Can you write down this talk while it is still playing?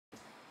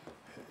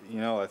You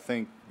know, I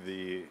think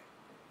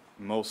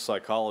most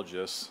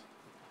psychologists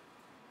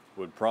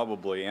would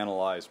probably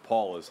analyze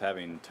Paul as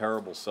having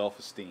terrible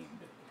self-esteem.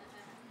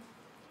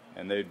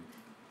 And they'd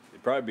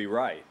probably be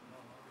right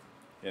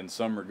in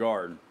some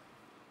regard.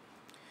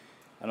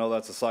 I know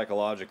that's a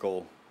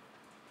psychological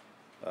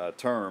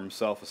term,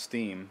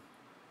 self-esteem,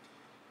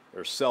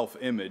 or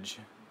self-image,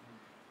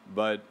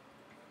 but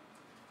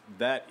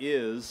that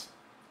is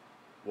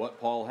what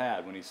Paul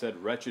had when he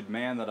said, "Wretched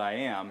man that I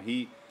am."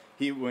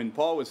 When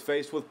Paul was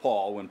faced with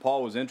Paul, when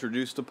Paul was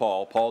introduced to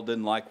Paul, Paul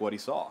didn't like what he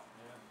saw.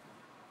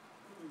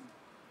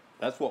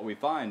 That's what we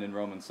find in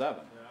Romans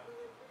 7.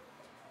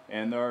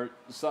 And a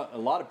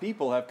lot of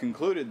people have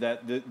concluded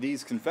that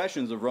these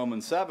confessions of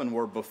Romans 7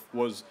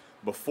 was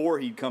before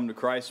he'd come to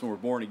Christ and were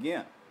born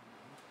again.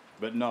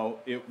 But no,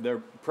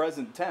 they're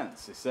present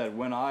tense. He said,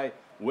 when I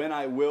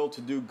will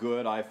to do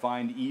good, I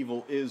find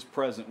evil is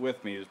present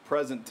with me. It's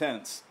present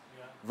tense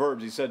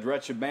verbs. He said,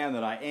 "Wretched man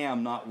that I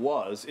am," not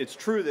was. It's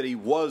true that he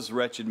was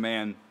wretched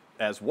man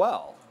as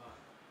well.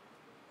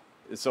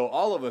 So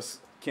all of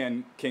us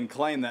can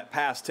claim that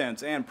past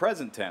tense and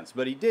present tense,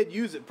 but he did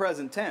use it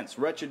present tense.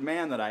 "Wretched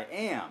man that I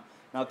am."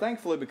 Now,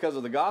 thankfully, because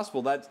of the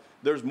gospel,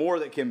 there's more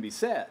that can be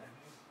said.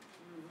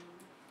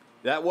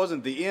 That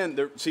wasn't the end.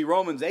 See,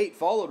 Romans 8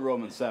 followed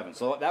Romans 7,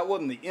 so that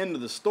wasn't the end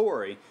of the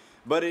story.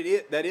 But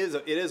it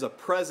is a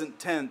present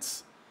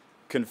tense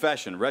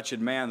confession.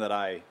 "Wretched man that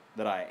I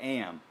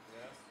am."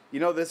 You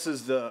know, this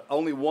is the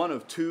only one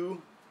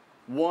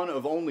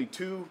of only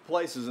two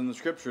places in the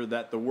Scripture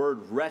that the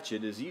word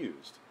 "wretched" is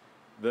used.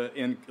 At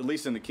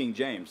least in the King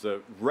James,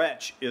 the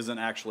 "wretch" isn't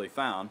actually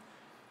found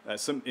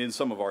in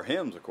some of our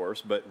hymns, of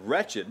course. But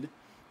 "wretched,"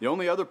 the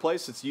only other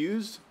place it's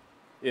used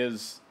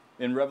is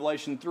in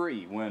Revelation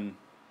 3 when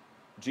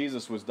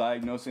Jesus was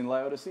diagnosing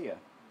Laodicea.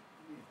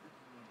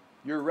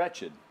 "You're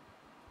wretched."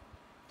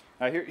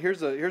 Now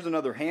here's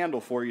another handle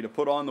for you to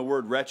put on the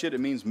word "wretched." It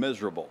means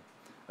miserable.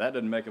 That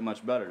doesn't make it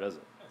much better, does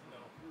it?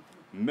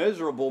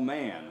 Miserable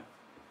man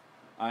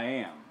I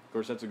am. Of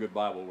course, that's a good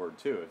Bible word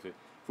too. If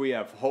we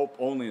have hope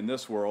only in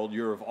this world,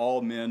 you're of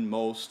all men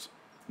most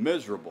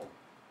miserable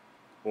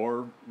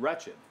or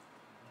wretched.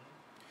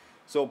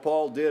 So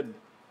Paul did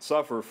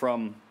suffer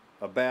from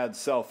a bad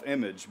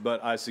self-image,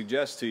 but I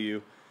suggest to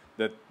you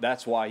that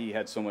that's why he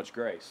had so much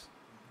grace.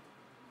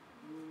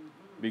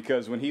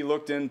 Because when he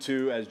looked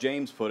into, as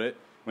James put it,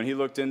 when he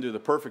looked into the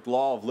perfect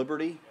law of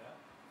liberty,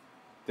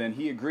 then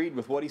he agreed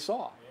with what he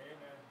saw.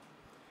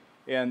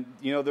 And,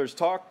 you know, there's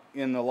talk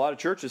in a lot of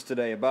churches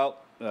today about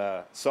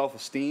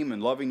self-esteem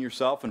and loving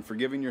yourself and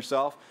forgiving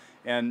yourself.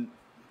 And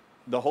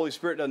the Holy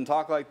Spirit doesn't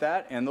talk like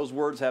that, and those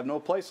words have no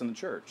place in the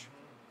church.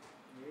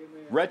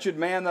 Amen. "Wretched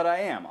man that I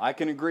am." I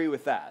can agree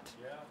with that.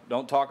 Yeah.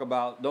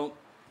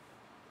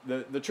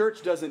 The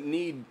church doesn't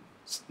need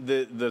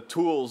the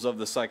tools of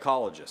the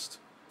psychologist.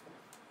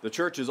 The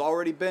church has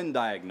already been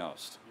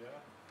diagnosed. Yeah.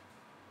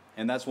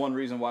 And that's one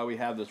reason why we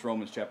have this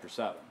Romans chapter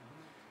 7.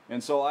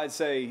 And so I'd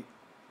say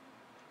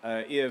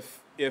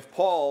if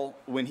Paul,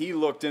 when he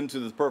looked into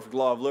the perfect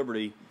law of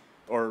liberty,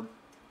 or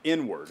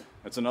inward,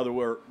 that's another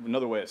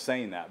way of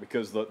saying that,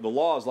 because the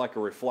law is like a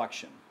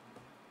reflection.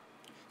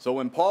 So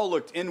when Paul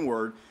looked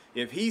inward,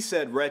 if he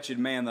said, "Wretched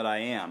man that I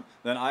am,"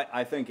 then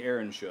I think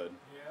Aaron should.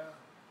 Yeah.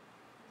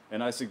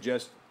 And I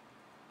suggest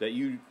that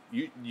you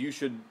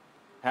should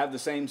have the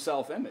same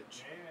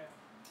self-image. Yeah.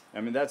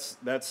 I mean, that's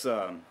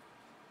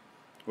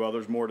well,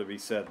 there's more to be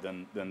said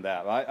than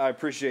that. I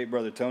appreciate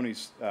Brother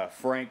Tony's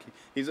frank.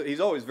 He's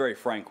always very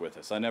frank with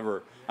us. I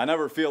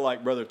never feel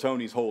like Brother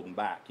Tony's holding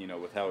back, you know,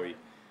 with how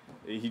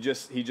he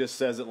just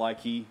says it like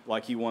he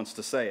wants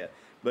to say it.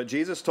 But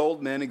Jesus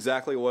told men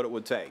exactly what it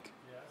would take,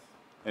 yes.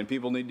 And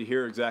people need to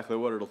hear exactly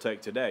what it'll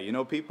take today. You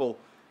know, people,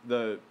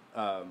 there's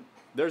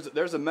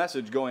a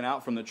message going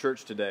out from the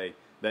church today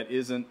that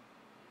isn't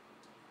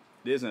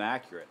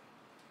accurate.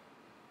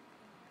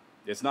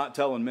 It's not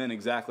telling men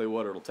exactly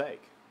what it'll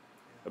take.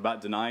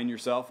 About denying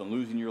yourself and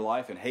losing your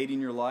life and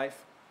hating your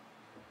life.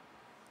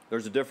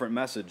 There's a different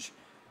message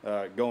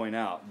going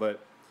out. But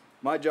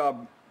my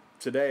job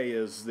today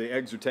is the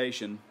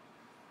exhortation.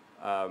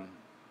 I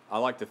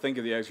like to think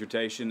of the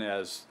exhortation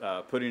as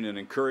putting an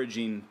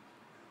encouraging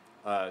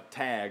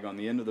tag on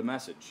the end of the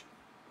message.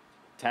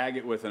 Tag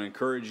it with an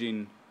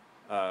encouraging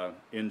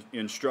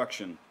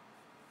instruction.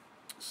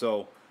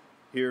 So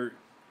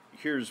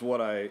here's what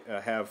I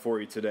have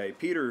for you today.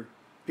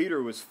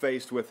 Peter was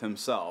faced with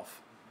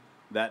himself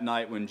that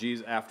night when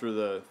Jesus, after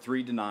the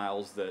 3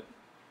 denials that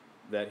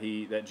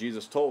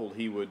Jesus told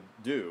he would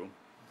do.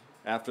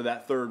 After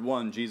that third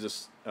one,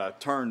 Jesus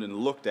turned and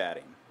looked at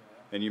him,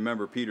 and you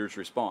remember Peter's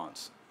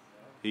response.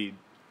 He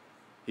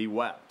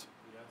wept.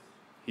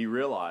 He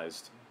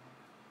realized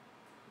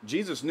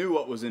Jesus knew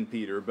what was in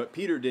Peter, but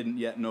Peter didn't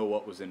yet know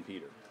what was in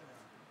Peter.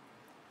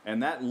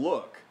 And that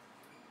look.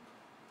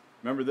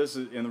 Remember, this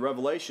is in the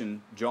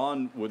Revelation.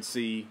 John would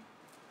see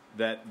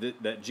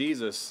that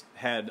Jesus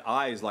had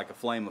eyes like a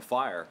flame of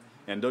fire.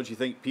 And don't you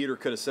think Peter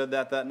could have said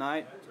that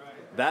night?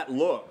 Right. That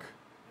look,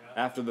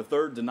 after the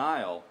third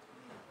denial,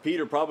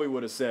 Peter probably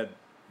would have said,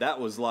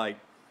 that was like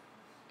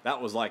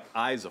that was like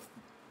eyes of,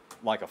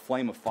 like a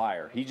flame of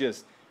fire.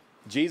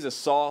 Jesus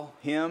saw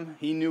him.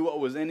 He knew what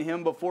was in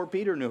him before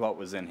Peter knew what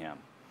was in him.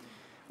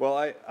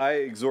 Well, I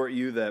exhort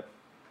you that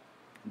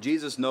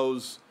Jesus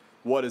knows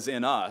what is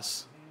in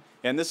us,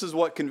 and this is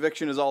what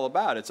conviction is all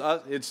about.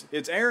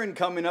 It's Aaron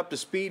coming up to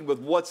speed with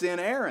what's in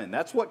Aaron.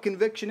 That's what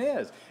conviction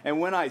is. And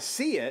when I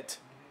see it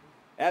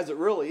as it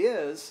really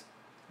is,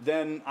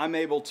 then I'm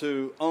able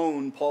to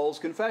own Paul's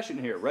confession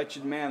here,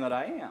 wretched man that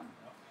I am.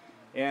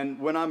 And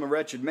when I'm a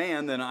wretched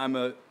man, then I'm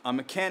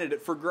a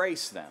candidate for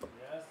grace then.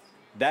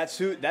 That's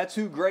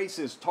who grace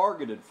is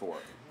targeted for.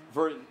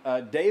 For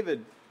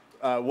David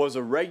was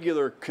a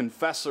regular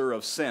confessor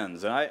of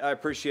sins. And I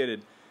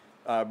appreciated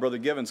Brother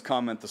Given's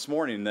comment this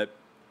morning that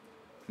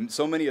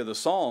so many of the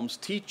Psalms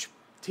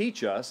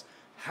teach us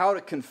how to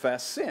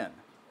confess sin.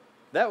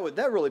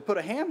 That really put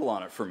a handle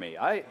on it for me.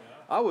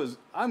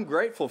 I'm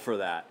grateful for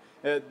that.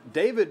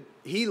 David,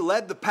 he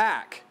led the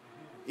pack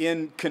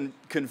in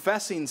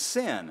confessing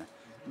sin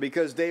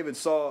because David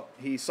saw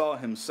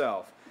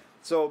himself.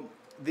 So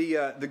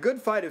the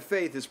good fight of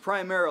faith is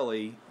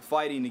primarily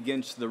fighting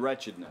against the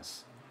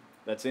wretchedness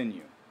that's in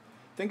you.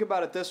 Think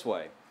about it this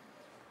way.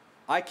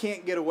 I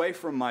can't get away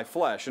from my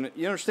flesh. And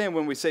you understand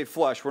when we say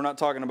flesh, we're not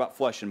talking about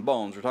flesh and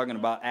bones. We're talking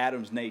about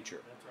Adam's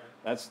nature.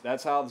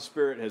 That's how the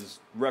Spirit has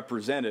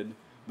represented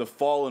the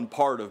fallen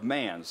part of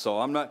man. So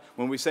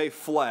when we say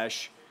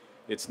flesh,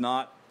 it's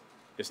not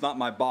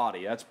my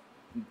body.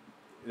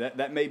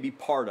 That may be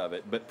part of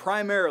it. But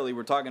primarily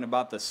we're talking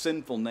about the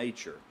sinful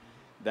nature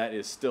that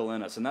is still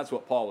in us. And that's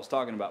what Paul was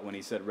talking about when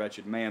he said,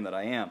 wretched man that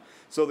I am.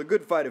 So the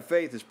good fight of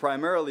faith is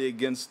primarily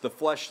against the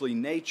fleshly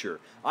nature.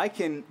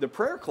 The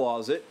prayer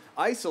closet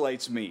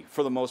isolates me,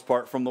 for the most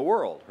part, from the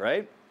world,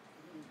 right?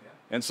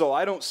 And so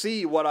I don't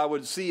see what I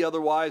would see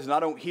otherwise, and I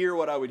don't hear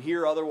what I would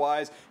hear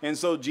otherwise. And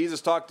so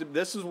Jesus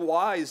this is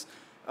wise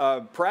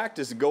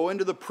practice. Go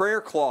into the prayer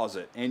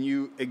closet, and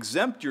you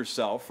exempt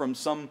yourself from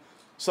some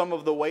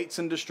of the weights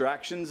and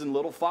distractions and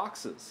little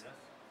foxes.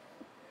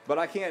 But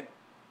I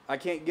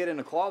can't get in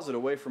a closet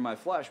away from my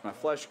flesh. My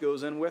flesh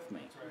goes in with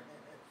me.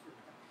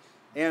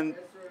 And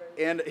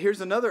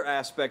here's another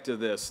aspect of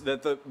this,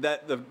 that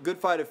the good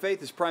fight of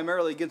faith is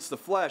primarily against the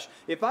flesh.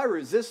 If I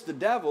resist the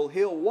devil,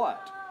 he'll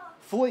what?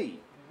 Flee.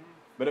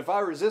 But if I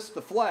resist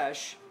the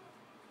flesh,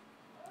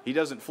 he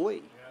doesn't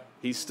flee.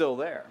 He's still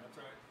there.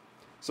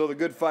 So the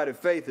good fight of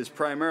faith is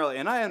primarily,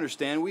 and I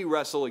understand we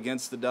wrestle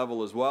against the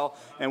devil as well,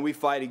 and we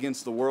fight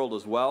against the world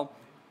as well.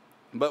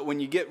 But when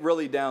you get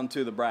really down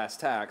to the brass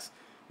tacks,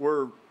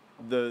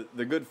 the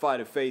good fight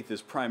of faith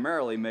is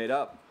primarily made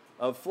up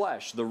of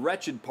flesh, the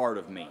wretched part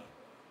of me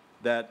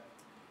that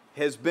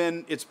has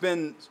been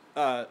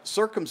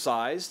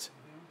circumcised,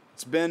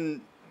 it's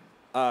been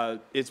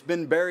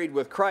buried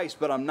with Christ,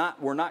 but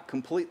we're not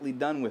completely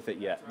done with it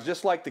yet.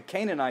 Just like the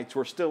Canaanites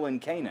were still in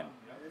Canaan,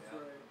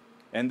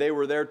 and they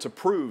were there to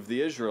prove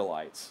the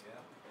Israelites.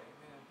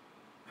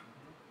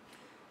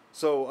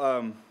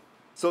 So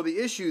the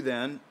issue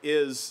then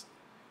is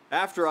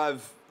after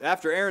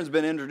Aaron's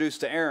been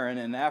introduced to Aaron,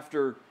 and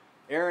after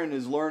Aaron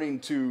is learning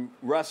to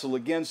wrestle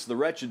against the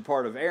wretched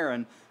part of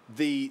Aaron,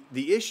 the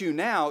issue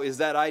now is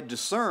that I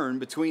discern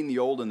between the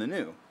old and the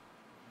new.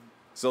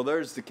 So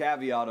there's the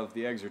caveat of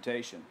the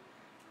exhortation,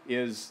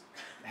 is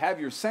have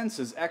your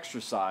senses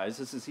exercised.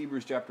 This is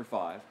Hebrews chapter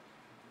 5.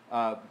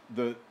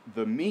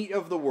 The meat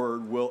of the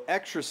word will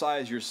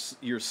exercise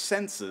your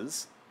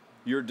senses,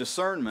 your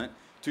discernment,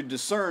 to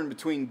discern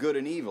between good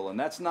and evil. And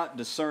that's not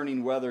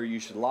discerning whether you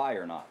should lie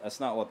or not.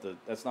 That's not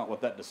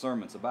what that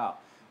discernment's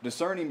about.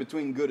 Discerning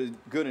between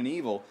good and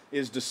evil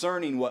is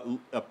discerning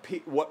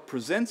what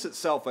presents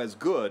itself as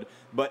good,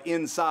 but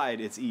inside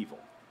it's evil.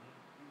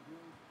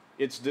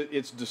 It's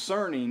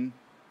discerning,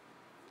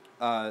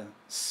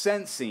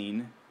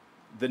 sensing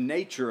the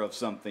nature of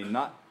something,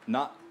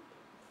 not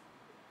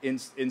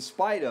in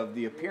spite of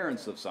the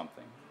appearance of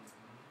something.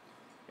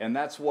 And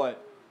that's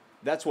what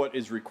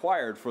is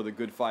required for the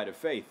good fight of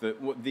faith.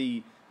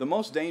 The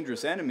most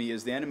dangerous enemy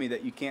is the enemy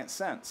that you can't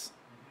sense.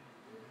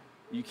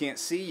 You can't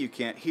see, you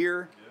can't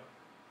hear.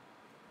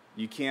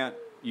 If you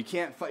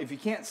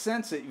can't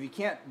sense it, if you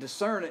can't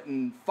discern it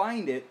and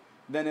find it,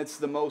 then it's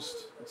the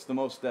most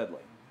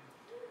deadly.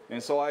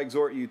 And so I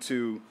exhort you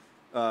to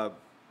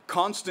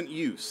constant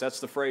use. That's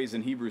the phrase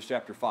in Hebrews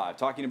chapter 5,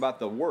 talking about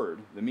the word,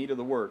 the meat of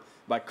the word.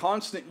 By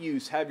constant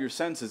use, have your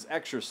senses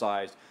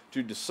exercised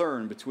to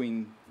discern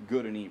between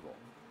good and evil.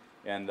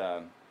 And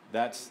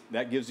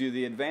that gives you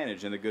the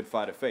advantage in the good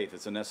fight of faith.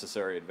 It's a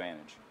necessary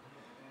advantage.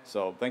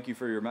 So thank you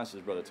for your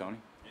message, Brother Tony.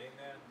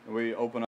 Amen. We open up